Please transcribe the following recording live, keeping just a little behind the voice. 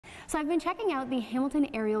So I've been checking out the Hamilton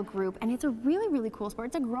Aerial Group, and it's a really, really cool sport.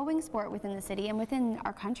 It's a growing sport within the city and within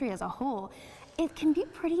our country as a whole. It can be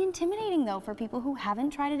pretty intimidating, though, for people who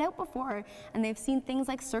haven't tried it out before, and they've seen things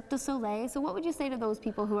like Cirque du Soleil. So what would you say to those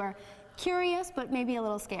people who are curious but maybe a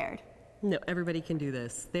little scared? No, everybody can do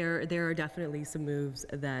this. There are definitely some moves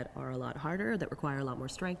that are a lot harder, that require a lot more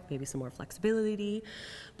strength, maybe some more flexibility,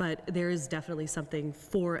 but there is definitely something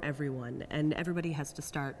for everyone, and everybody has to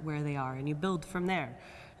start where they are, and you build from there.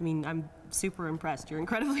 I mean, I'm super impressed. You're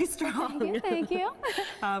incredibly strong. Thank you.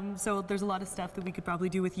 So there's a lot of stuff that we could probably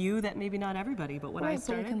do with you that maybe not everybody, but when I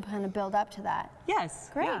started... So you can kind of build up to that. Yes.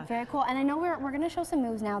 Great, yeah. Very cool. And I know we're going to show some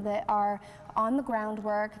moves now that are on the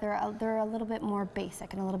groundwork. They're a little bit more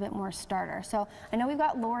basic and a little bit more starter. So I know we've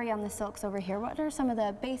got Lori on the silks over here. What are some of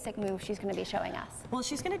the basic moves she's going to be showing us? Well,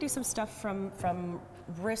 she's going to do some stuff from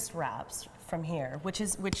wrist wraps from here, which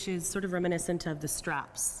is sort of reminiscent of the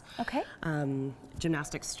straps. Okay.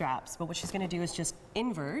 Gymnastic straps. But what she's going to do is just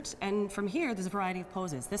invert, and from here there's a variety of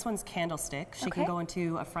poses. This one's candlestick. She can go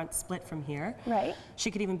into a front split from here. Right.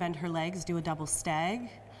 She could even bend her legs, do a double stag.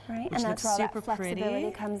 Right. Which and that's looks where super all that flexibility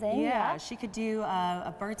pretty. Comes in. Yeah. She could do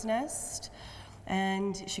a bird's nest.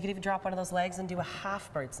 And she could even drop one of those legs and do a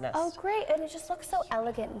half bird's nest. Oh, great. And it just looks so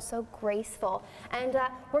elegant and so graceful. And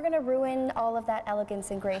we're going to ruin all of that elegance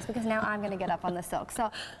and grace because now I'm going to get up on the silk.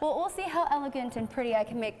 So we'll see how elegant and pretty I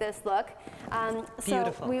can make this look.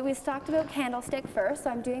 Beautiful. So we talked about candlestick first. So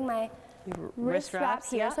I'm doing my wrist wrap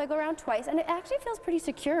here. Yeah. So I go around twice. And it actually feels pretty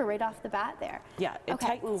secure right off the bat there. Yeah, it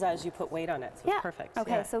tightens as you put weight on it. So it's perfect.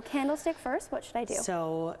 Okay, so candlestick first. What should I do?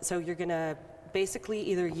 So you're going to basically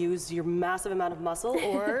either use your massive amount of muscle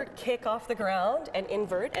or kick off the ground and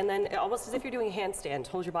invert, and then almost as if you're doing a handstand,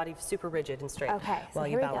 hold your body super rigid and straight while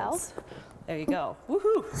you balance. There you go.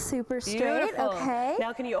 Woohoo! Super straight. Okay.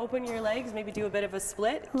 Now can you open your legs, maybe do a bit of a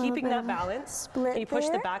split, keeping that balance. Split. And you push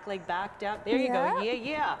the back leg back down. There you go. Yeah,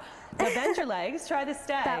 yeah. Now bend your legs. Try the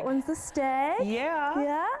stag. That one's the stag. Yeah.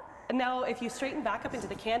 Yeah. And now if you straighten back up into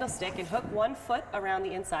the candlestick and hook one foot around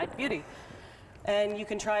the inside, beauty. And you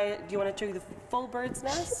can try, do you want to do the full bird's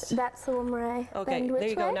nest? That's the one where I bend there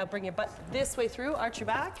you go. Now bring your butt this way through, arch your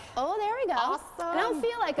back. Oh, there we go. Awesome. I don't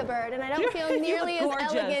feel like a bird, and I don't feel nearly as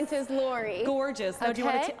elegant as Lori. Gorgeous. Now do you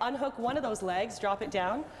want to unhook one of those legs, drop it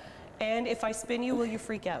down, and if I spin you, will you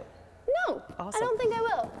freak out? No, awesome. I don't think I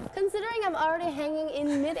will. Considering I'm already hanging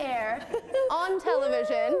in midair on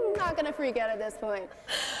television, I'm not going to freak out at this point.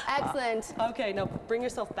 Excellent. Okay, now bring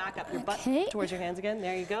yourself back up, your butt towards your hands again.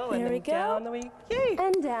 There you go. And then down. Yay.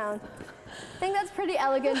 And down. I think that's pretty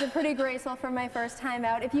elegant and pretty graceful for my first time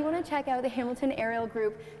out. If you want to check out the Hamilton Aerial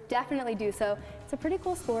Group, definitely do so. It's a pretty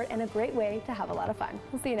cool sport and a great way to have a lot of fun.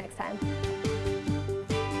 We'll see you next time.